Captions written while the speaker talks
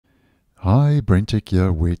Hi, BrenTech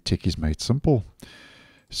here, where tech is made simple.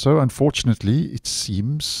 So unfortunately, it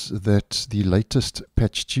seems that the latest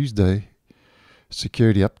Patch Tuesday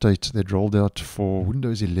security update that rolled out for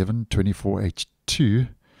Windows 11 24H2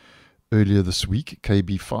 earlier this week,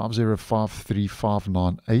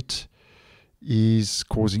 KB5053598, is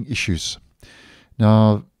causing issues.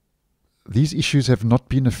 Now, these issues have not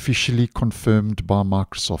been officially confirmed by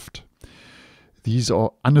Microsoft. These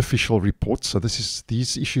are unofficial reports, so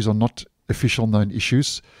these issues are not official known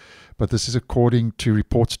issues, but this is according to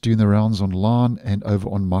reports doing the rounds online and over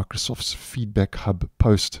on Microsoft's Feedback Hub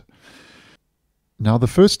post. Now, the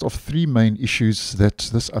first of three main issues that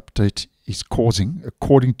this update is causing,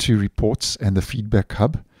 according to reports and the Feedback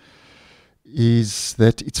Hub, is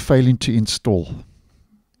that it's failing to install.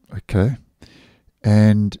 Okay,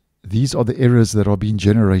 and these are the errors that are being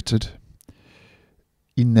generated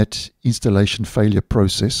in that installation failure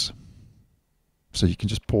process. So you can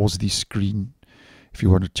just pause the screen if you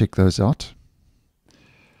want to check those out.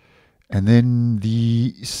 And then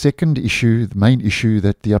the second issue, the main issue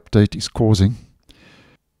that the update is causing,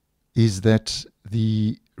 is that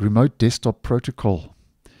the remote desktop protocol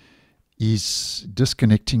is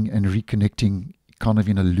disconnecting and reconnecting kind of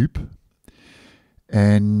in a loop.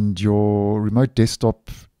 And your remote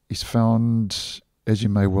desktop is found, as you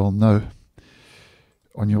may well know,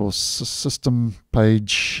 on your system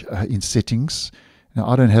page in settings. Now,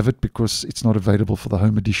 I don't have it because it's not available for the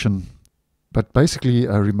home edition, but basically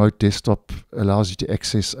a remote desktop allows you to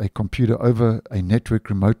access a computer over a network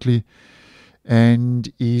remotely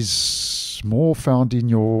and is more found in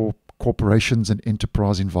your corporations and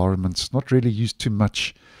enterprise environments, not really used too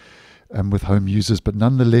much with home users, but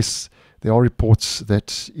nonetheless there are reports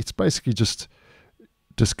that it's basically just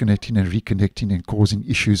disconnecting and reconnecting and causing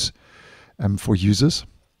issues for users.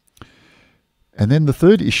 And then the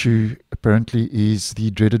third issue apparently is the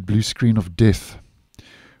dreaded blue screen of death,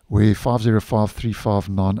 where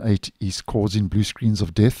 5053598 is causing blue screens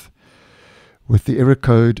of death with the error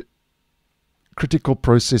code critical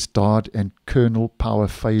process died and kernel power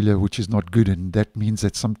failure, which is not good. And that means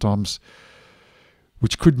that sometimes,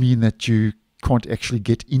 which could mean that you can't actually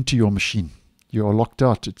get into your machine. You are locked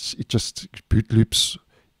out. It just boot loops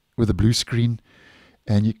with a blue screen,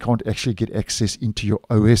 and you can't actually get access into your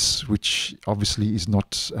OS, which obviously is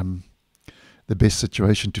not the best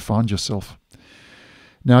situation to find yourself.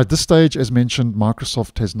 Now, at this stage, as mentioned,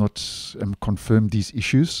 Microsoft has not confirmed these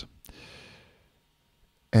issues.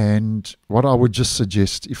 And what I would just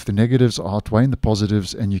suggest, if the negatives are outweighing the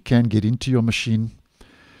positives and you can get into your machine,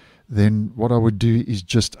 then what I would do is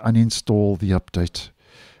just uninstall the update.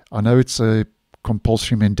 I know it's a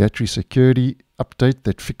compulsory mandatory security update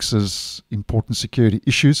that fixes important security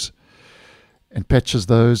issues and patches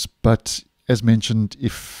those, but as mentioned,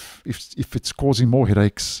 if it's causing more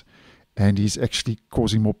headaches and is actually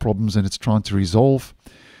causing more problems than it's trying to resolve,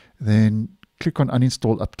 then click on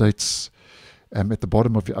uninstall updates. At the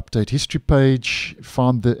bottom of your update history page,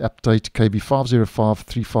 find the update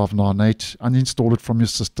KB5053598, uninstall it from your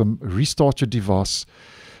system, restart your device.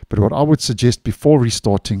 But what I would suggest before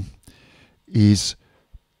restarting is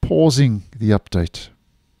pausing the update,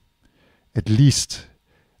 at least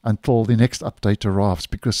until the next update arrives,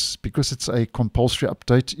 because it's a compulsory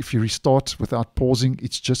update. If you restart without pausing,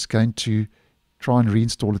 it's just going to try and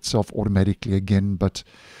reinstall itself automatically again. But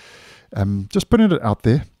just putting it out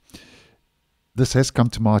there, this has come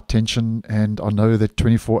to my attention, and I know that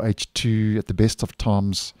 24H2 at the best of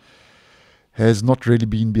times has not really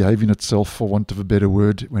been behaving itself, for want of a better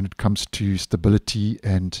word, when it comes to stability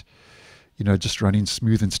and just running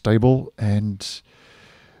smooth and stable. And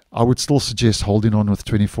I would still suggest holding on with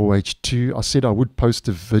 24H2. I said I would post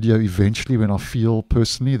a video eventually when I feel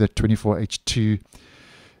personally that 24H2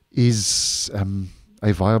 is a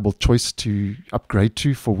viable choice to upgrade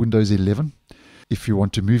to for Windows 11 if you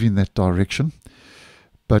want to move in that direction.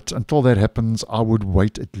 But until that happens, I would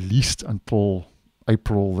wait at least until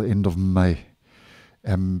April, the end of May,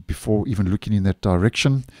 before even looking in that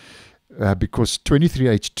direction. Because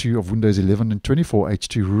 23H2 of Windows 11 and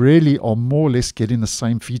 24H2 really are more or less getting the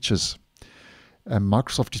same features.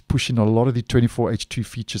 Microsoft is pushing a lot of the 24H2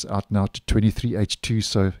 features out now to 23H2.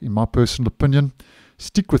 So in my personal opinion,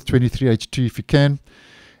 stick with 23H2 if you can,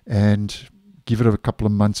 and give it a couple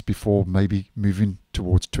of months before maybe moving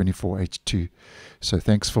towards 24H2. So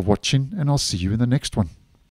thanks for watching, and I'll see you in the next one.